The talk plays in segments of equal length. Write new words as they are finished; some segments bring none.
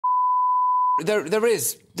There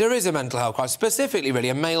is a mental health crisis, specifically, really,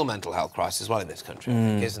 a male mental health crisis as well in this country, I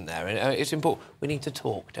think, isn't there? And it's important. We need to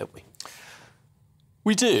talk, don't we?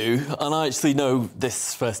 We do, and I actually know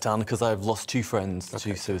this firsthand because I've lost 2 friends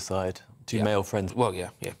to suicide, 2 male friends. Well, yeah.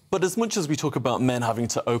 But as much as we talk about men having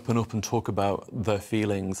to open up and talk about their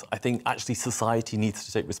feelings, I think actually society needs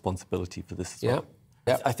to take responsibility for this as well.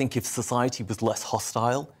 I think if society was less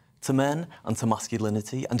hostile to men and to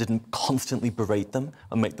masculinity and didn't constantly berate them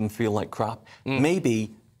and make them feel like crap,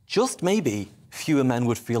 maybe, just maybe, fewer men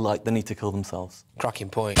would feel like they need to kill themselves. Cracking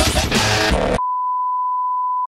point.